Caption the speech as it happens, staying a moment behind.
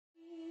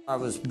I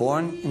was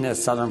born in the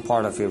southern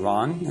part of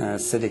Iran, a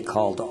city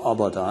called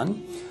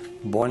Abadan.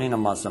 Born in a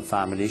Muslim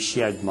family,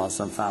 Shiite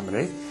Muslim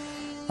family.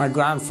 My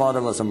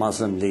grandfather was a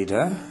Muslim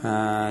leader,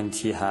 and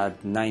he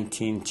had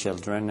 19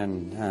 children,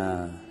 and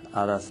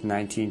out of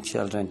 19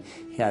 children,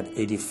 he had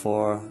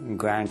 84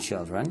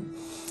 grandchildren.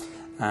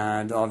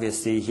 And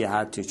obviously, he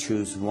had to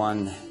choose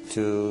one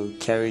to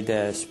carry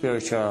the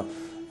spiritual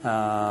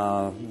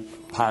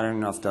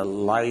pattern of the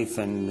life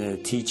and the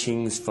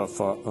teachings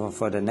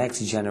for the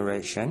next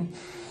generation.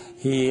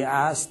 He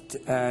asked,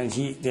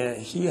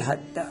 he had,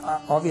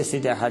 obviously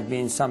there had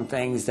been some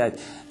things that,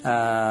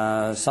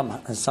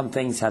 some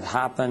things had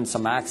happened,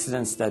 some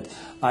accidents that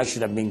I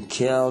should have been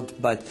killed,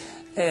 but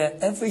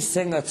every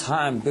single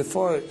time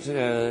before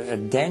a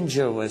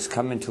danger was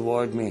coming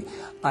toward me,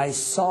 I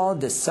saw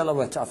the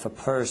silhouette of a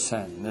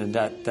person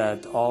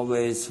that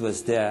always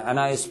was there, and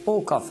I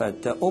spoke of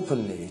it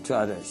openly to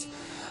others.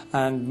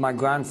 And my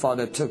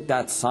grandfather took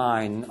that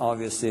sign,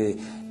 obviously,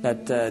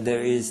 that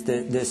there is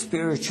the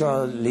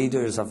spiritual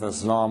leaders of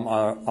Islam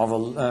are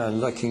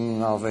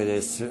looking over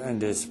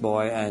this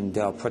boy, and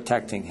they are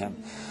protecting him.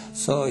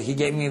 So he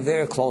gave me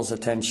very close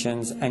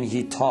attentions, and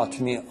he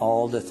taught me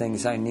all the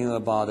things I knew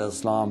about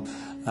Islam.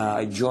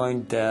 I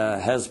joined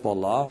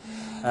Hezbollah.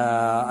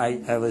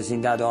 I was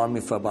in that army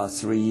for about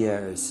 3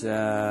 years.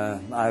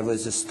 I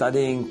was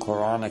studying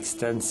Quran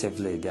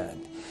extensively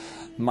then.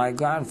 My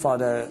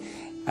grandfather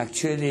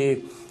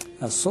actually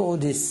sowed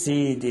this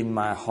seed in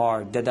my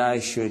heart that I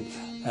should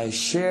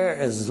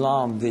share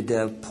Islam with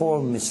the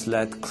poor,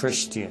 misled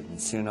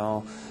Christians, you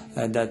know,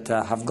 that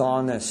have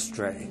gone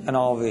astray, and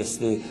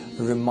obviously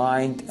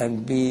remind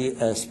and be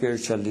a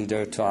spiritual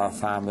leader to our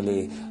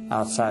family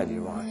outside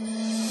Iran.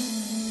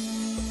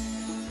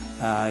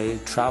 I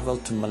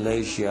traveled to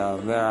Malaysia,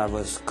 where I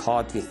was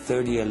caught with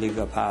 30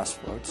 illegal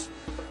passports,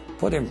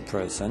 put in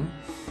prison.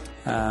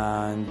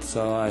 And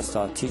so I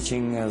started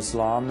teaching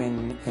Islam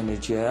in the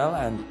jail,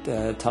 and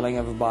telling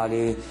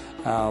everybody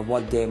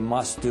what they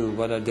must do,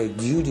 what are their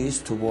duties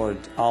toward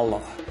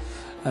Allah.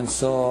 And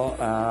so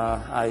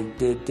I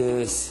did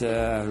this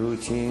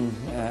routine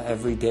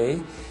every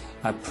day.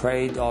 I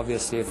prayed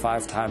obviously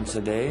 5 times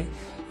a day.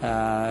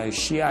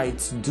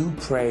 Shiites do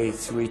pray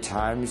 3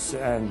 times,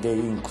 and they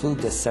include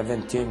the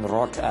 17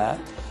 rak'ah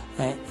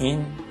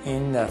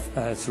in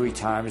the 3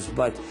 times.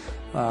 But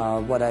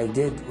what I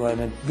did,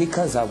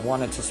 because I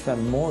wanted to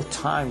spend more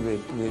time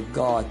with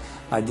God,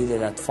 I did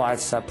it at 5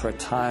 separate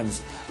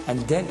times. And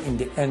then in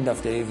the end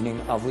of the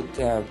evening, I would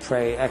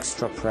pray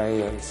extra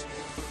prayers.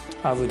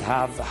 I would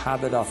have a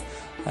habit of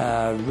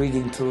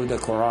reading through the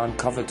Quran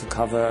cover to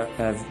cover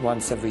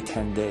once every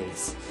 10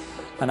 days.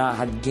 And I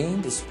had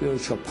gained the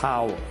spiritual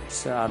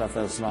powers out of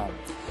Islam.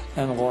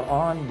 In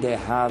Quran, they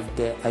have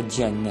the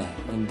Jannah,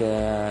 and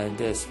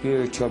the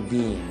spiritual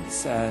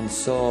beings. And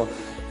so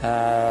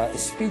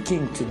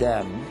speaking to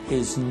them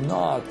is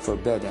not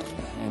forbidden.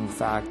 In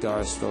fact, there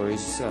are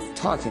stories of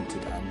talking to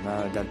them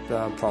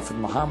that Prophet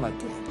Muhammad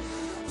did.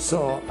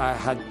 So I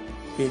had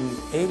been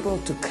able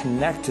to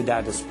connect to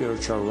that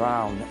spiritual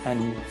realm,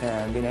 and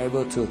been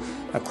able to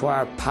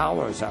acquire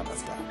powers out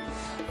of that.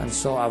 And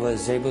so I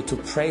was able to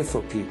pray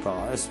for people,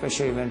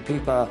 especially when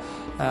people,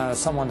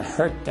 someone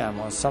hurt them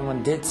or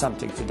someone did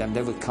something to them.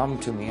 They would come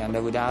to me and they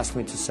would ask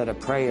me to say a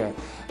prayer,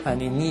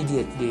 and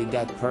immediately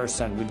that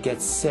person would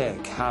get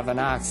sick, have an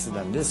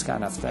accident, this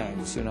kind of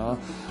things, you know.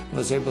 I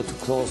was able to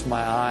close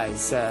my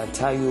eyes,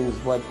 tell you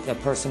what a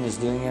person is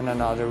doing in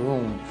another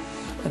room.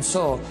 And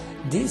so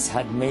this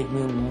had made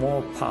me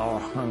more power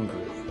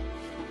hungry,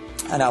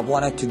 and I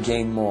wanted to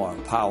gain more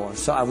power.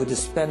 So I would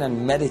spend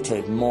and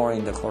meditate more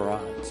in the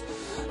Quran.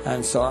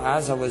 And so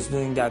as I was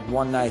doing that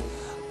one night,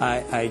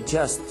 I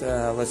just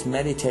was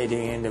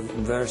meditating in the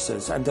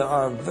verses, and there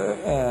are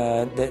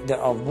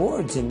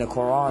words in the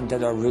Quran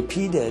that are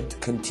repeated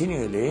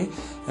continually,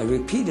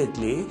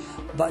 repeatedly,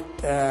 but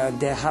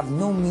they have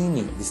no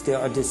meanings. They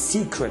are the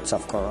secrets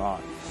of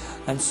Quran.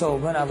 And so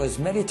when I was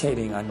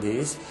meditating on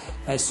this,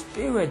 a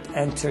spirit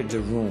entered the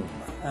room,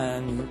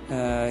 and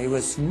it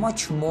was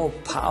much more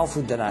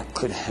powerful than I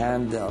could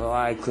handle, or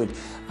I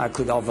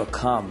could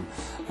overcome.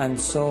 And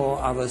so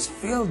I was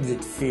filled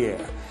with fear.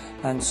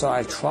 And so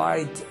I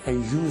tried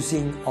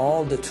using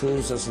all the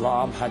tools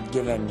Islam had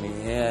given me.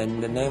 In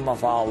the name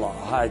of Allah,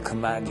 I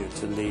command you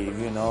to leave,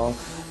 you know.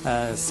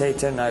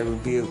 Satan, I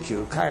rebuke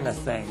you, kind of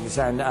things.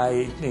 And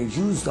I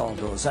used all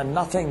those, and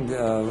nothing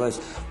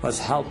was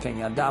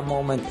helping. At that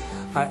moment,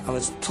 I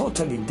was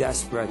totally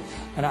desperate,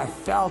 and I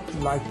felt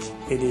like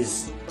it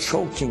is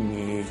choking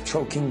me,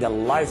 choking the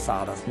life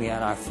out of me,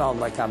 and I felt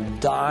like I'm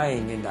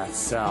dying in that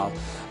cell.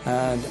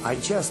 And I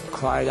just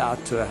cried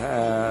out to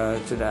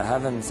the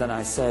heavens, and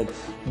I said,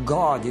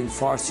 God, in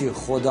Farsi,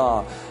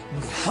 Khuda,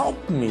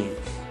 help me.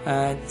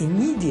 And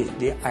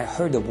immediately I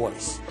heard a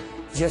voice,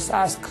 just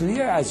as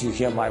clear as you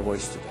hear my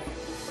voice today,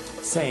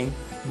 saying,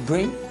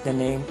 bring the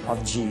name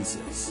of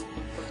Jesus.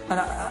 And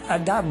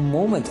at that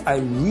moment, I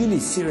really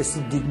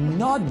seriously did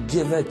not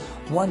give it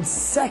 1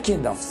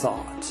 second of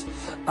thought.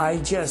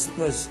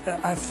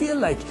 I feel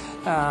like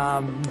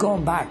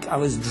going back, I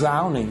was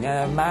drowning.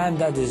 A man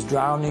that is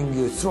drowning,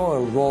 you throw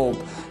a rope,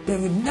 they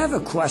would never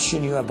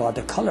question you about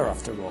the color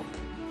of the rope.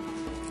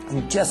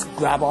 And just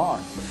grab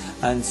on.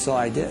 And so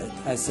I did.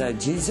 I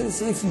said,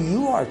 Jesus, if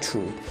you are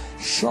true,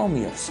 show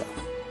me yourself.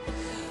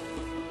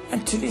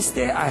 And to this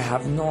day, I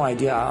have no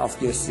idea.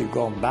 Obviously,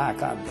 going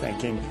back, I'm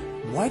thinking,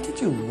 why did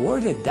you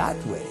word it that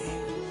way?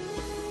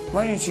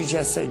 Why didn't you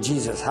just say,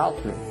 Jesus,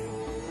 help me?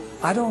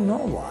 I don't know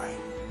why,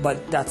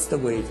 but that's the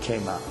way it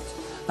came out.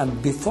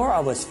 And before I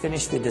was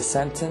finished with the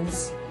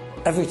sentence,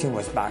 everything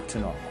was back to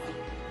normal.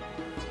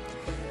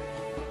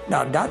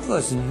 Now, that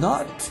was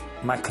not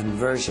my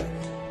conversion.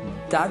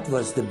 That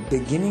was the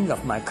beginning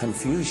of my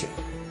confusion.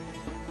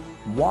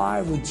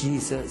 Why would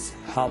Jesus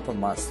help a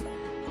Muslim?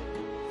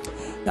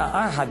 Now,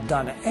 I had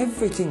done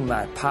everything in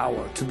my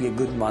power to be a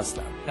good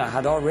Muslim. I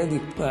had already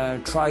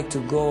tried to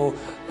go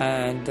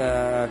and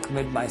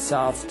commit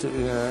myself to,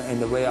 in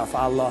the way of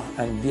Allah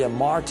and be a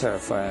martyr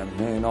for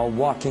Him,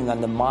 walking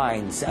on the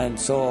mines. And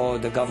so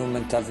the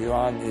government of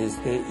Iran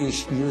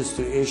used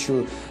to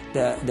issue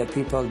the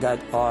people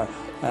that are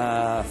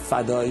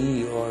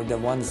fadai, or the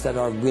ones that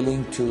are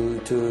willing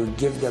to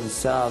give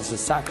themselves, to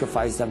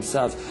sacrifice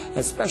themselves,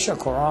 a special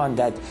Quran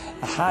that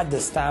had the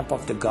stamp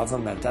of the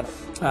government. That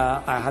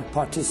I had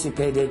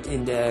participated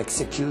in the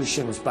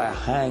executions by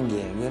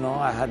hanging.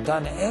 I had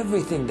done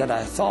everything that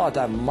I thought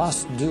I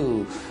must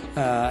do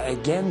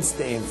against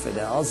the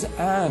infidels,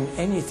 and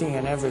anything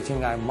and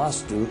everything I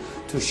must do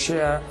to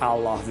share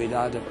Allah with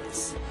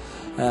others.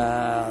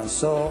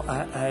 So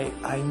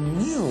I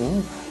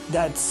knew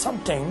that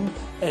something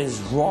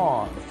is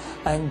wrong,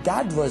 and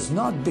that was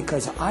not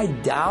because I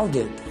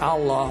doubted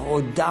Allah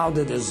or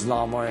doubted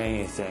Islam or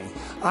anything.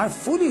 I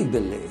fully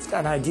believed,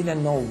 and I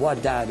didn't know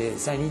what that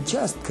is, and it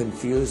just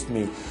confused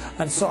me.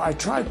 And so I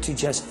tried to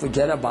just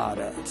forget about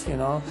it,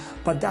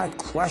 But that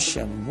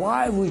question,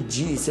 why would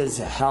Jesus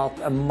help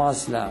a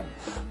Muslim?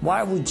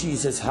 Why would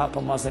Jesus help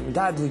a Muslim?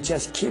 That would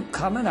just keep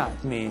coming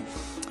at me.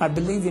 I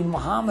believe in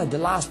Muhammad, the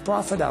last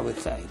prophet, I would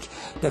think,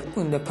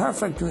 in the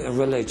perfect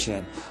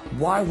religion.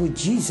 Why would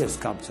Jesus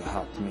come to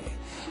help me?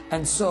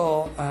 And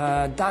so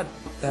that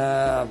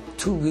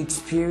 2 weeks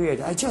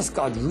period, I just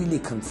got really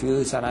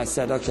confused, and I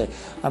said, okay,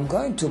 I'm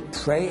going to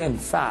pray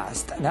and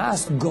fast and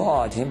ask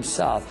God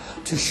Himself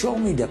to show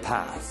me the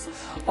path.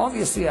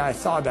 Obviously, I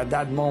thought at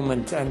that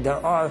moment, and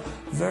there are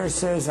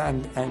verses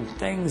and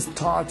things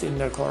taught in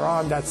the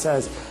Quran that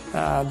says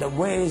the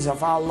ways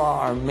of Allah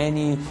are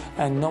many,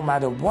 and no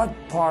matter what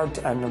part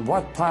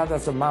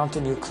of the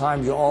mountain you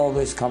climb, you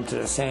always come to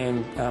the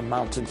same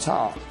mountain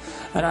top.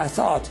 And I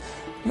thought,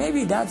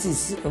 maybe that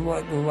is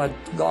what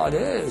God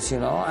is,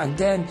 And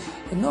then,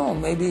 no,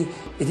 maybe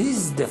it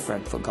is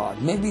different for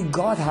God. Maybe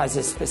God has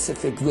a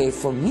specific way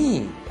for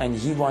me, and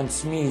He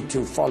wants me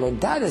to follow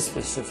that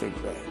specific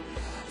way.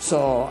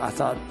 So I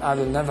thought, I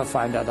will never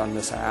find out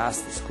unless I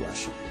ask this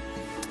question.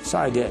 So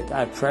I did.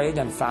 I prayed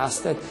and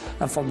fasted,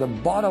 and from the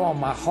bottom of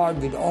my heart,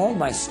 with all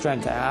my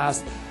strength, I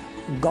asked,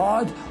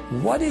 God,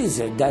 what is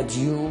it that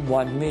you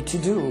want me to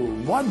do?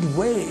 What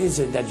way is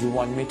it that you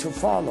want me to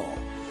follow?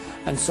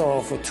 And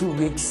so for 2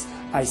 weeks,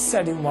 I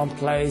sat in one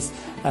place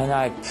and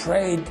I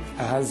prayed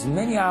as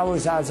many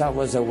hours as I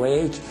was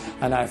awake,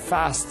 and I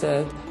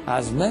fasted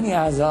as many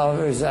hours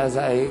as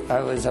I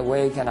was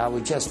awake, and I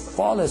would just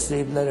fall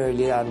asleep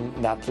literally on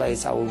that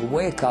place. I would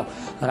wake up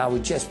and I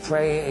would just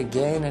pray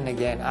again and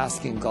again,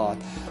 asking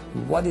God,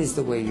 what is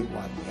the way you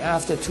want me?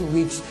 After 2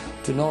 weeks,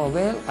 to no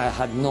avail, I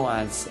had no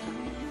answer.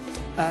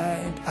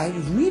 And I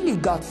really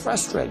got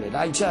frustrated.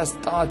 I just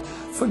thought,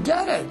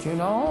 forget it,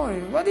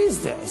 what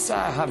is this?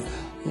 I have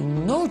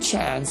no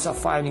chance of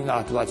finding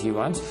out what He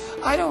wants.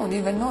 I don't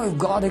even know if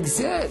God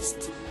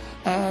exists.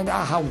 And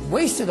I have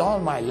wasted all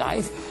my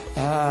life.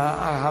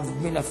 I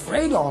have been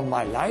afraid all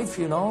my life,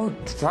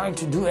 trying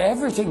to do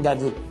everything that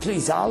would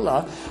please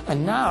Allah.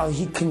 And now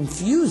He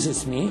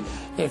confuses me.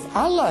 If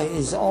Allah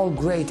is all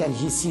great and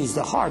He sees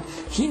the heart,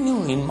 He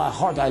knew in my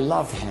heart I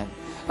love Him.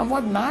 And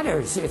what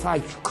matters if I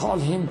call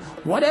Him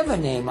whatever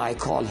name I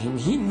call Him?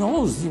 He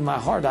knows in my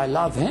heart I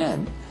love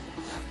Him.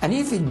 And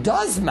if it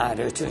does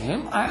matter to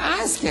Him, I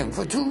ask Him.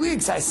 For 2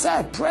 weeks I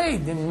sat,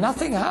 prayed, and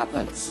nothing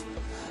happens.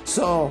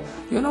 So,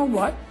 you know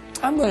what?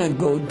 I'm going to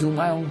go do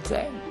my own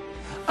thing.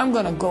 I'm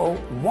going to go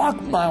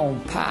walk my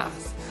own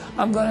path.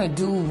 I'm going to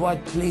do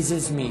what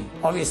pleases me.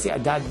 Obviously,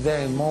 at that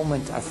very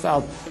moment, I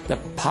felt the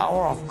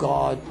power of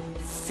God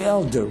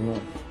filled the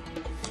room.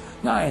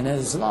 Now, in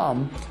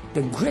Islam,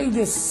 the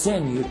greatest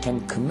sin you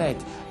can commit,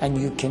 and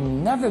you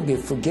can never be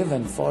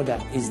forgiven for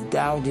that, is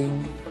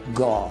doubting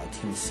God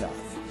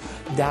Himself,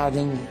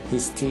 doubting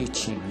His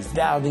teachings,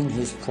 doubting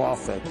His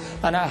prophet.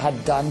 And I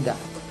had done that.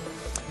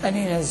 And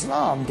in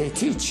Islam, they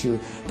teach you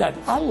that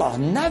Allah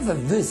never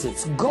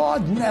visits,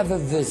 God never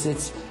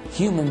visits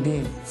human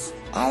beings.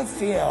 I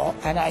feel,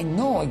 and I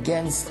know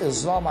against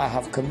Islam I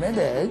have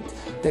committed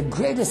the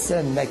greatest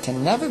sin that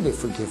can never be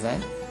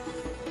forgiven.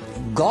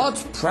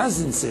 God's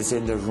presence is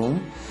in the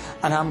room,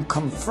 and I'm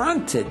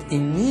confronted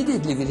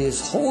immediately with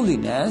His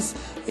holiness.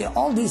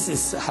 All this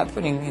is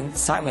happening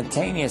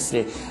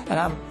simultaneously, and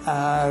I'm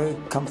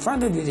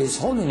confronted with His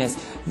holiness,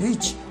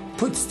 which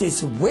puts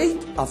this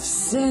weight of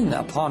sin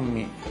upon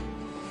me.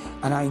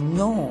 And I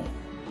know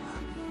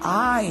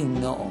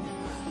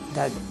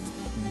that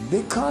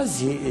because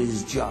He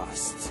is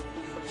just,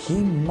 He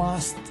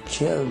must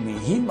kill me.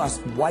 He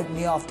must wipe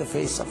me off the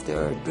face of the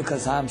earth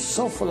because I'm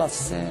so full of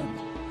sin.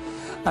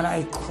 And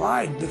I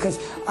cried because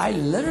I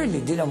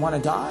literally didn't want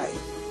to die.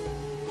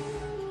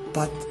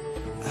 But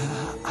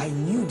I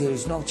knew there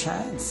is no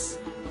chance.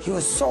 He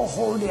was so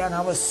holy and I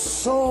was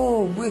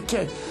so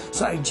wicked.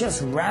 So I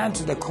just ran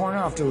to the corner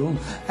of the room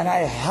and I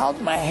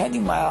held my head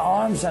in my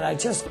arms and I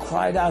just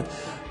cried out,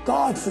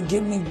 God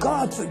forgive me,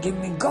 God forgive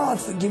me, God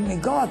forgive me,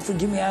 God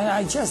forgive me. And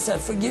I just said,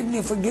 forgive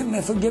me, forgive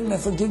me, forgive me,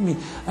 forgive me.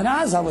 And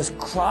as I was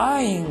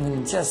crying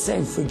and just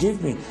saying,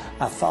 forgive me,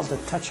 I felt a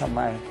touch on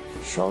my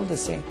shoulder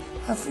saying,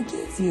 I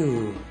forgive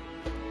you.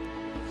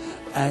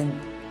 And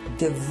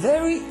the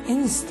very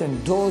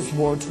instant those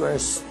words were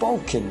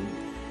spoken,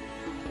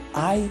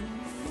 I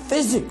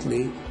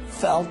physically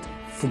felt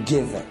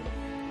forgiven.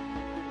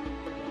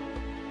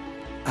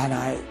 And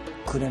I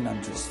couldn't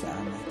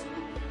understand it.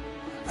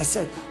 I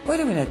said, wait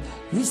a minute,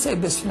 we say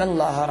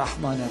Bismillah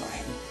ar-Rahman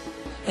ar-Rahim,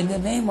 in the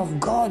name of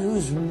God who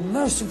is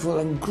merciful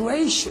and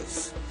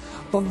gracious.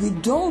 But we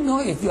don't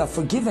know if we are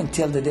forgiven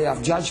till the day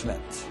of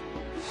judgment.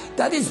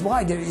 That is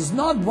why there is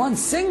not one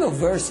single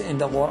verse in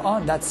the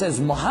Quran that says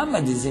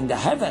Muhammad is in the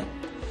heaven.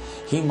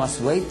 He must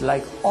wait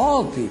like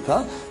all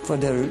people for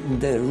the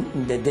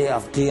day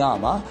of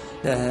Qiyamah,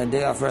 the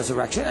day of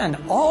resurrection, and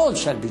all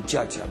shall be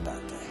judged on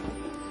that day.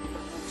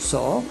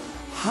 So,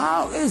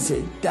 how is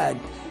it that,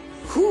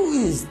 who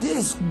is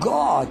this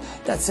God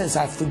that says,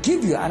 I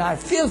forgive you and I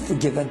feel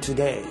forgiven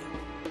today?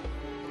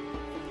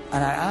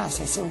 And I asked,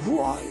 I said, who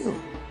are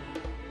you?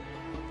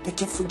 They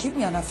can forgive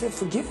me and I feel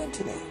forgiven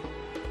today.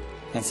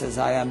 And says,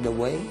 I am the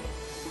way,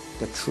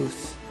 the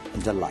truth,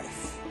 and the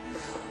life.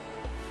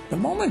 The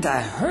moment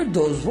I heard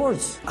those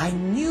words, I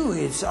knew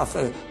it's of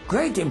a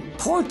great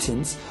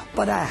importance,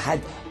 but I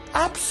had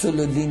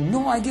absolutely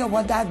no idea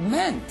what that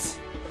meant.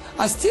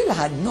 I still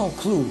had no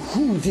clue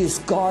who this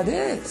God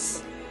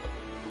is.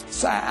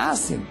 So I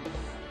asked him,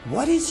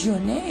 what is your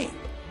name?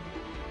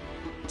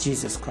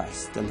 Jesus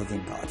Christ, the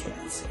living God, he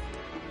answered.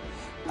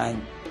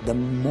 And the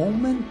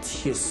moment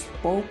he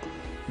spoke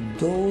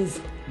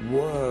those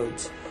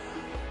words,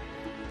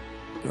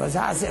 it was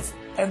as if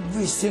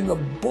every single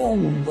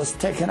bone was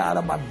taken out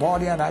of my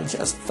body and I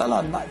just fell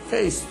on my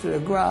face to the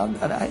ground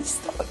and I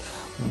started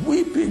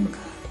weeping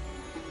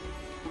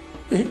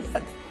in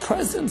the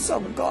presence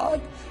of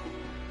God.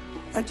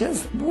 I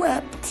just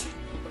wept.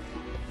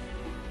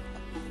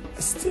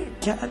 I still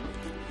can't,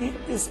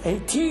 this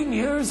 18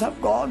 years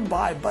have gone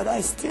by, but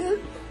I still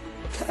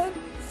can't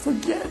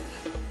forget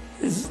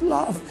His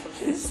love,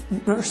 His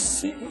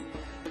mercy,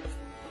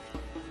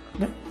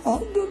 and all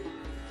the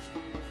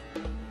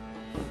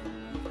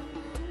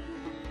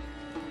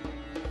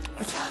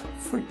I can't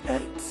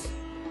forget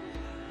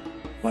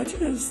what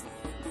is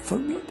for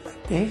me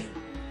that day.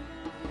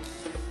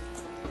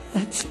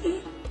 And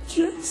she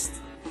just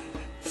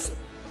said,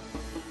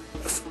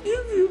 I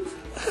forgive you.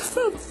 I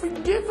felt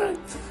forgiven.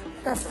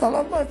 I fell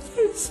on my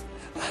face.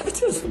 I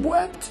just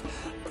wept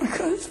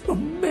because for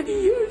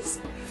many years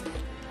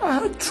I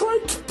had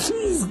tried to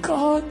please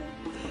God,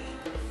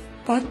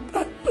 but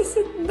that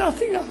wasn't,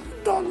 nothing I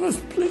had done was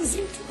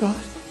pleasing to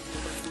God.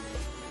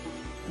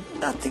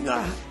 Nothing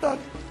I had done.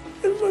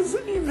 It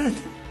wasn't even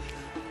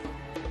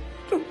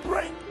the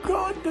right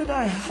God that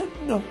I had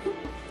known.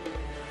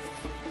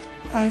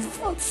 I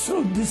felt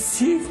so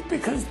deceived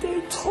because they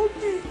told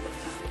me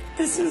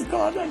this is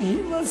God and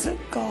He wasn't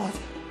God.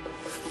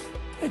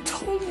 They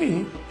told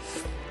me,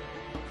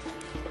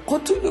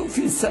 "Qutulu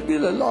fi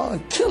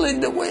sabilillah," kill in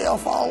the way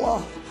of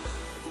Allah.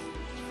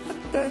 And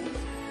then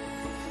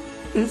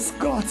this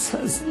God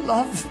says,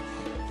 love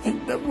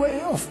in the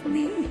way of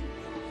me,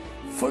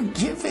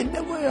 forgive in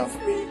the way of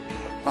me.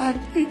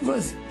 And it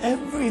was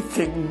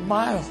everything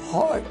my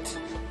heart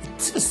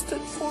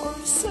insisted for.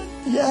 Said,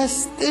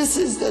 yes, this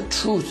is the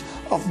truth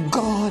of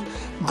God.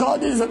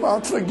 God is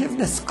about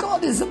forgiveness.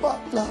 God is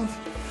about love.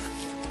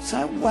 So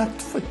I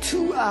wept for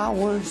 2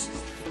 hours.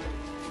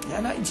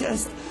 And I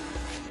just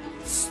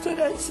stood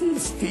at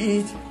His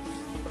feet.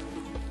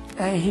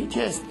 And He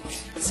just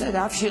said,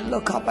 Afshin,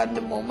 look up. And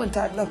the moment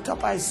I looked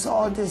up, I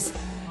saw this.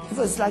 It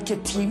was like a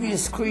TV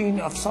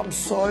screen of some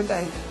sort.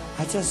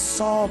 I just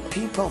saw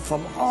people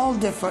from all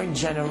different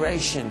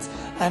generations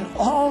and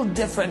all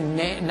different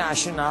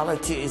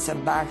nationalities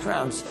and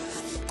backgrounds.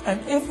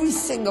 And every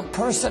single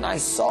person I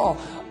saw,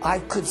 I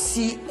could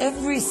see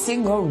every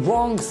single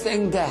wrong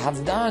thing they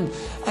have done.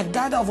 And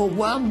that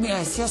overwhelmed me.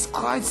 I just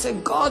cried,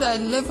 said, God, I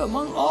live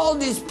among all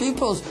these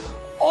peoples.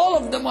 All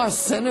of them are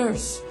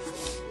sinners.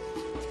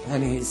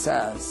 And He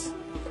says,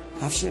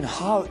 Afshin,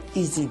 how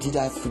easy did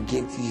I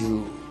forgive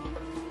you?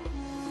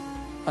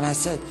 And I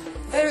said,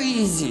 very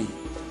easy.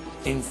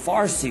 In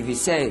Farsi, we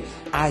say,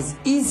 as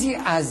easy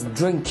as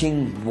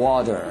drinking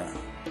water.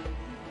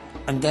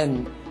 And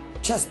then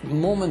just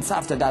moments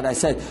after that I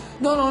said,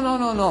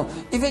 no,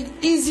 even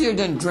easier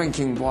than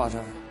drinking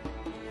water.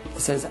 He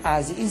says,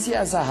 as easy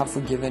as I have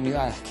forgiven you,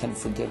 I can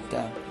forgive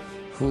them.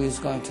 Who is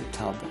going to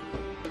tell them?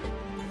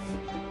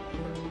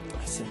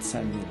 I said,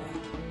 send me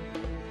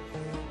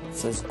one. He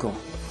says, go.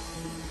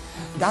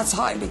 That's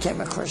how I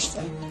became a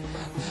Christian.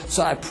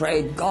 So I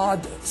prayed,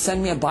 God,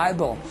 send me a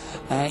Bible.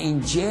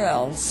 In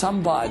jail,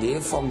 somebody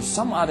from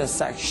some other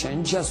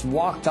section just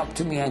walked up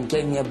to me and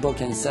gave me a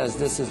book and says,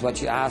 this is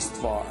what you asked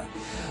for.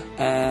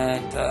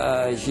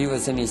 And he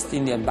was an East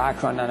Indian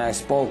background, and I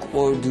spoke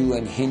Urdu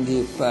and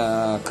Hindi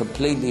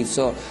completely.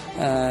 So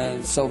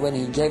when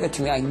he gave it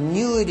to me, I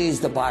knew it is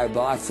the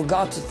Bible. I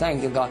forgot to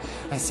thank you, God.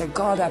 I said,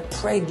 God, I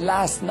prayed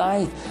last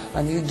night,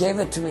 and you gave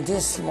it to me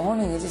this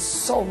morning. It is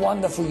so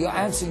wonderful. Your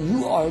answer,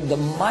 you are the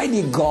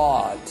mighty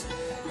God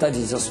that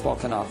is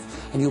spoken of,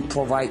 and you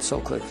provide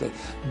so quickly.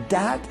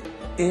 That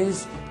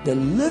is the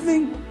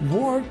living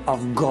Word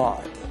of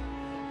God.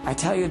 I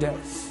tell you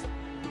this.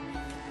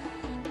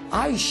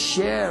 I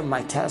share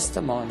my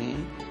testimony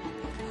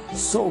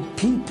so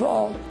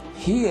people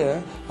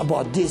hear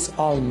about this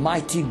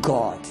Almighty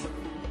God.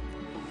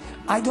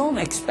 I don't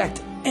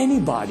expect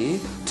anybody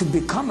to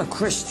become a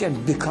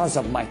Christian because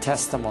of my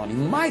testimony.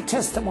 My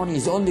testimony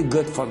is only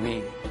good for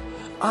me.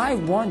 I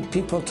want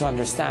people to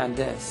understand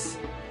this.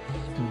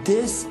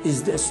 This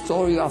is the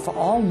story of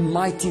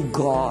Almighty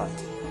God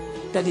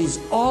that is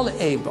all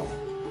able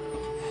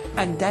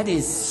and that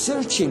is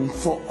searching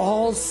for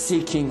all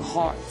seeking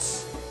hearts,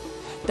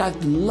 that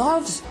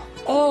loves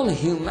all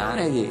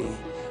humanity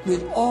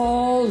with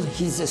all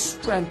His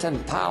strength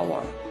and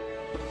power.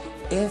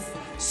 If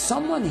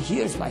someone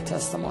hears my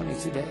testimony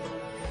today,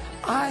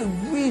 I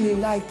really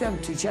like them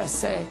to just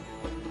say,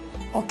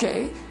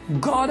 okay,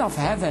 God of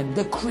heaven,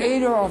 the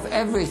creator of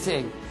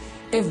everything,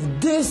 if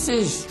this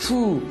is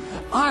true,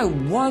 I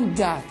want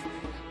that.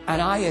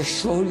 And I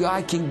assure you,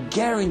 I can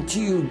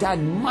guarantee you that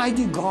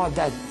mighty God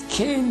that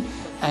came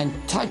and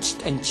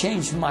touched and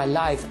changed my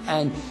life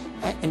and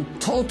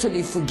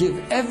totally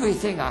forgive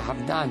everything I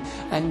have done.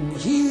 And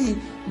He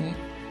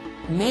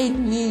made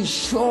me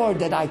sure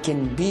that I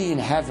can be in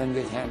heaven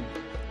with Him.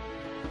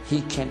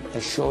 He can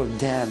assure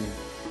them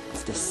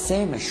of the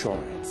same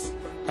assurance,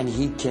 and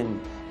He can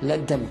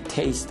let them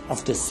taste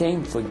of the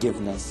same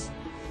forgiveness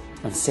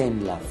and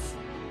same love.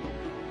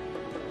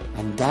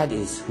 And that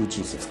is who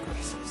Jesus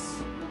Christ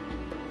is.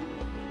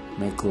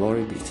 May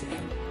glory be to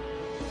Him,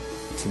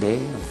 today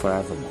and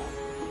forevermore.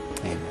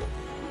 Amen.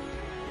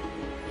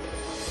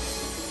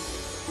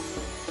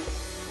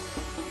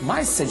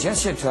 My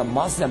suggestion to a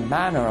Muslim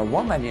man or a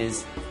woman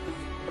is,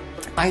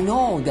 I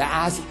know that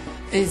as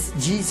is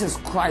Jesus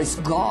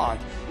Christ God,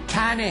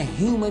 can a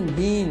human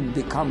being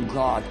become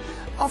God?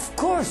 Of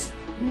course,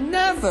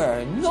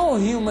 never. No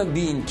human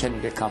being can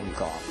become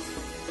God.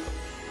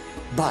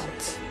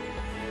 But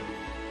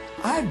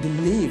I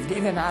believed,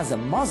 even as a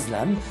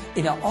Muslim,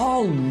 in an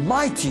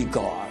almighty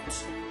God.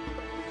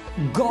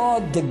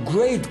 God, the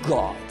great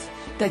God,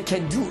 that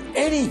can do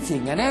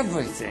anything and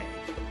everything.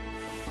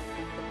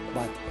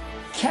 But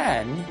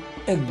can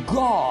a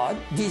God,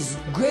 this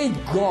great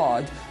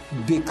God,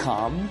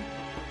 become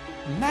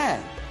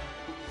man?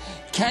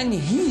 Can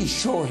He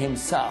show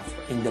Himself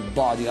in the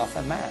body of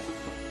a man?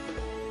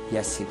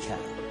 Yes, He can.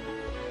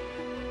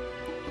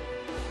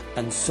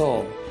 And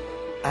so,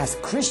 as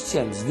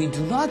Christians, we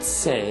do not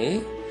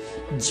say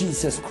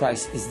Jesus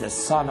Christ is the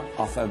Son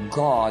of a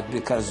God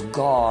because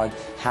God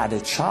had a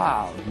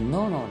child.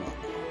 No.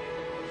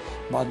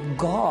 But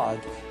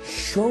God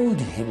showed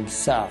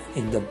Himself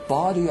in the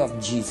body of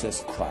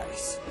Jesus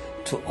Christ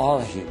to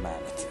all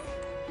humanity.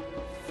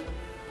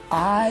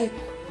 I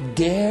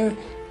dare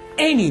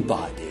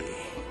anybody,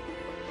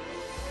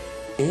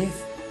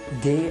 if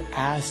they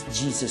ask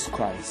Jesus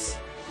Christ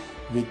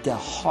with the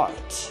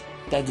heart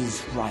that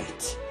is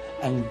right,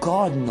 and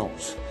God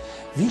knows,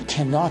 we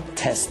cannot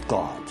test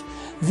God,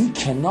 we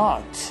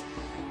cannot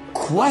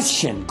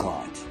question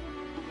God,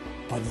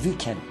 but we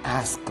can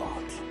ask God.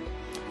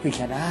 We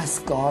can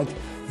ask God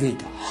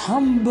with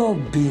humble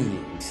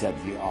beings that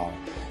we are,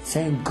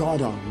 saying,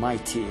 God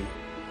Almighty,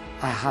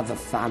 I have a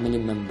family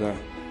member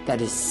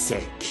that is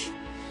sick.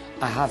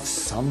 I have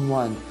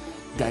someone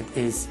that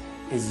is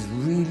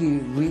really,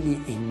 really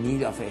in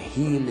need of a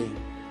healing.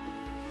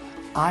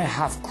 I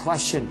have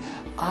questions.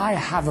 I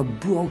have a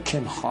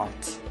broken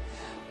heart.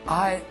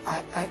 I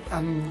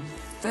am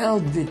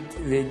filled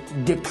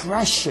with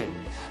depression,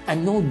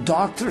 and no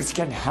doctors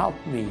can help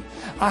me.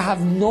 I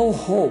have no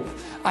hope.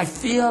 I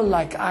feel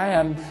like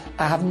I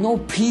have no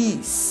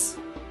peace.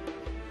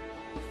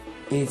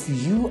 If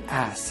you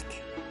ask,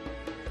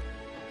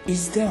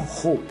 is there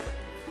hope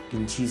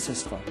in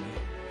Jesus for me?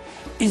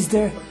 Is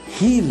there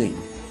healing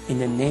in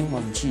the name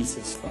of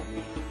Jesus for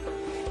me?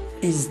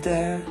 Is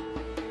there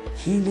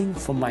healing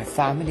for my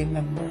family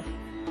member?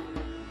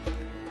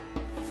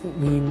 I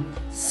mean,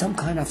 some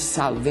kind of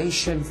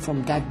salvation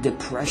from that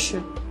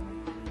depression?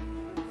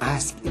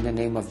 Ask in the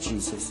name of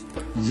Jesus.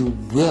 You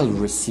will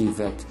receive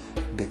it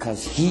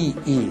because He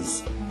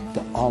is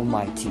the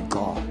Almighty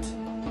God.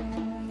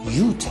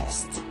 You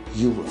test.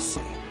 you will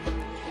see.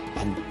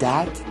 And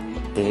that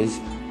is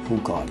who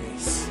God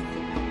is.